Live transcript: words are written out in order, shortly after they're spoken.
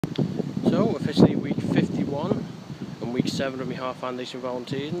So officially week 51 and week 7 of my half foundation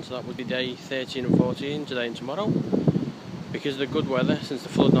volunteering, so that would be day 13 and 14 today and tomorrow. Because of the good weather since the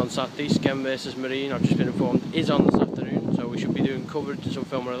flooding on Saturday, Skem versus Marine, I've just been informed, is on this afternoon, so we should be doing coverage and some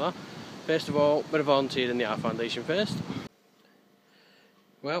filming of that. First of all, bit of volunteering in the half foundation first.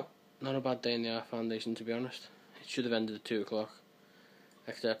 Well, not a bad day in the half foundation, to be honest. It should have ended at 2 o'clock,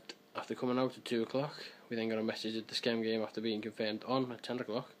 except after coming out at 2 o'clock we then got a message that the Skem game, after being confirmed on at 10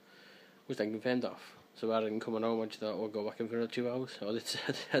 o'clock, was then confirmed off. So rather than coming home, I just thought we'll go back in for another 2 hours.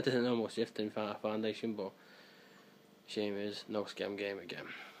 I didn't know much shift in half foundation, but shame is no Skem game again.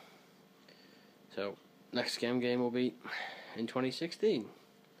 So next Skem game will be in 2016,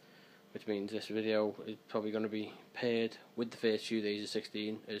 which means this video is probably going to be paired with the first few days of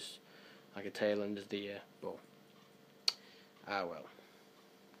 16 as like a tail end of the year, but well.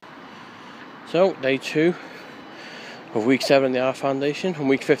 So day 2 of week 7 in the half foundation and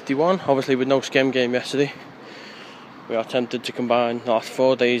week 51, obviously with no Skem game yesterday, we are tempted to combine the last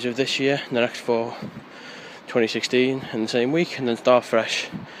 4 days of this year and the next 4 2016 in the same week, and then start fresh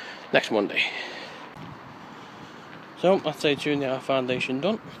next Monday. So that's day 2 in the half foundation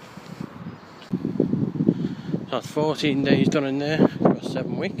done. So that's 14 days done in there. We've got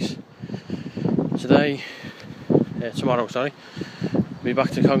 7 weeks. Tomorrow, sorry, we'll be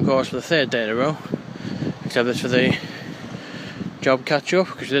back to concourse for the 3rd day in a row, except it's for the job catch up,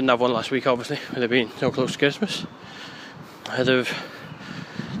 because we didn't have one last week obviously, with it being so close to Christmas, ahead of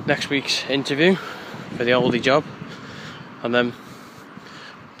next week's interview for the oldie job, and then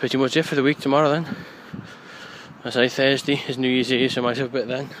pretty much it for the week tomorrow then. I say Thursday is New Year's Eve, so I might have a bit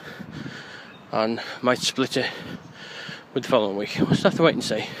then, and might split it with the following week. We'll just have to wait and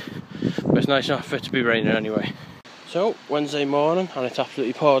see, but it's nice enough for it to be raining anyway. So Wednesday morning, and it's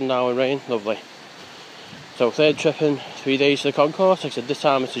absolutely pouring down with rain, lovely. So 3rd trip in 3 days to the concourse. Like I said, this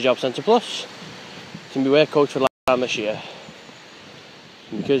time it's the Job Centre Plus. It's going to be work coach for last time this year.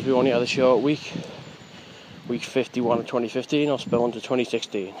 And because we only had a short week 51 of 2015, I'll spill into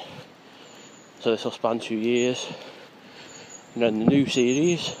 2016. So this will span 2 years. And then the new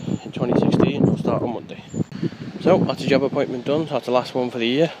series in 2016 will start on Monday. So that's a job appointment done. That's the last one for the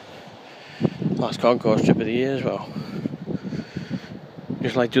year. Last concourse trip of the year as well.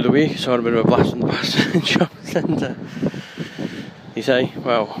 Just like the other week, saw a bit of a blast from the past in Job Centre. You say,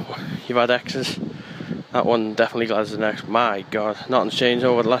 well, you've had X's. That one definitely glad as the next. My God, nothing's changed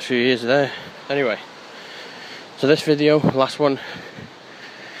over the last few years there. Anyway, so this video, last one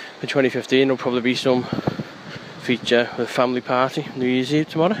for 2015, will probably be some feature with family party, New Year's Eve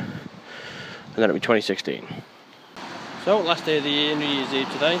tomorrow, and then it'll be 2016. So last day of the year, New Year's Eve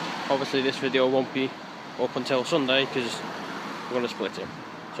today. Obviously this video won't be up until Sunday because we're going to split it.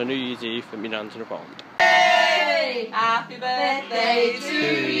 So New Year's Eve at my nan's in a pond. Hey, happy birthday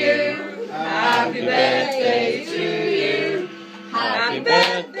to you. Happy birthday to you. Happy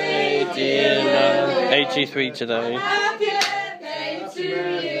birthday, dear Nan. 83 today. Happy birthday to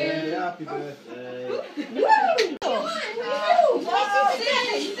you. Happy birthday. Woo!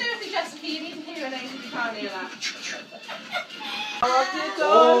 Seriously, Jessica, you need to hear an 80 pound hear that.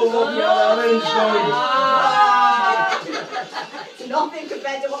 Nothing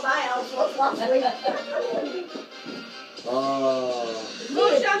compared to what my house was last week.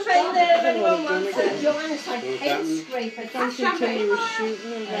 More champagne there if anyone wants it. Your hands like head scraper. That's champagne. Was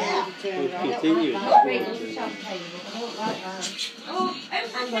shooting and then turned around. Continue. Champagne. I don't like that. Oh,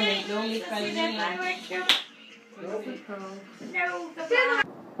 I'm going to normally phone no.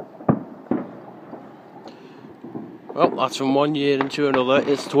 Well, that's from 1 year into another.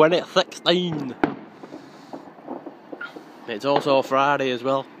 It's 2016. It's also Friday as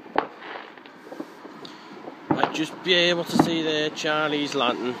well. I'd just be able to see the Chinese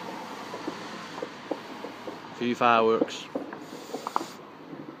lantern. A few fireworks.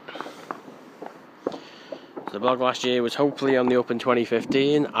 So the blog last year was hopefully on the up in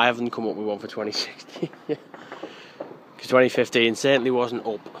 2015. I haven't come up with one for 2016. Because 2015 certainly wasn't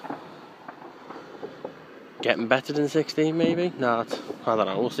up. Getting better than 16 maybe? Nah, I don't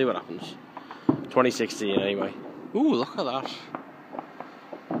know, we'll see what happens. 2016 anyway. Ooh, look at that.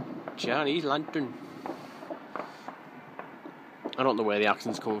 Chinese lantern. I don't know where the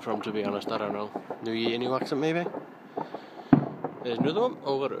accent's coming from, to be honest, I don't know. New Year, new accent maybe? There's another one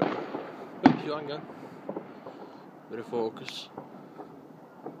over there. Oops, you hang on. Bit of focus.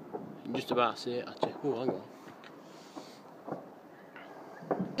 You can just about see it actually. Oh, hang on.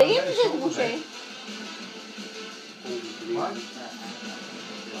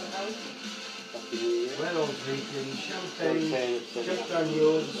 We're all drinking champagne, Jack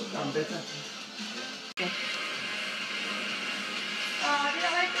Daniels and bitter. Oh, I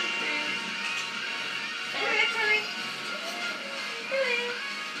didn't like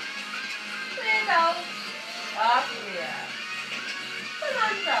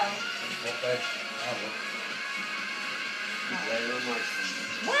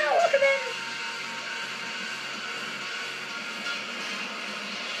Wow, look at him!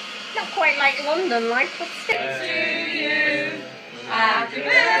 Not quite like London, like, but still. To you. Happy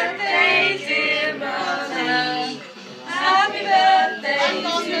birthday, dear Mother. Happy birthday to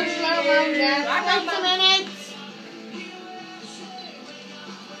you. Wait a minute.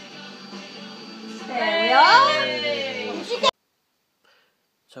 There we are.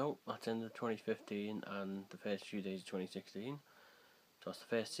 So that's end of 2015 and the first few days of 2016. So that's the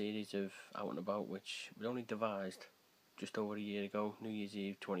first series of Out and About, which we only devised just over a year ago, New Year's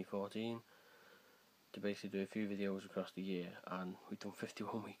Eve 2014, to basically do a few videos across the year, and we've done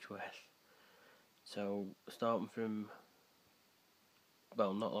 51 weeks worth. So starting from,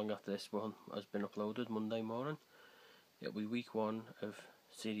 well, not long after this one has been uploaded, Monday morning, it'll be week 1 of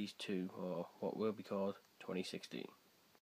series 2, or what will be called 2016.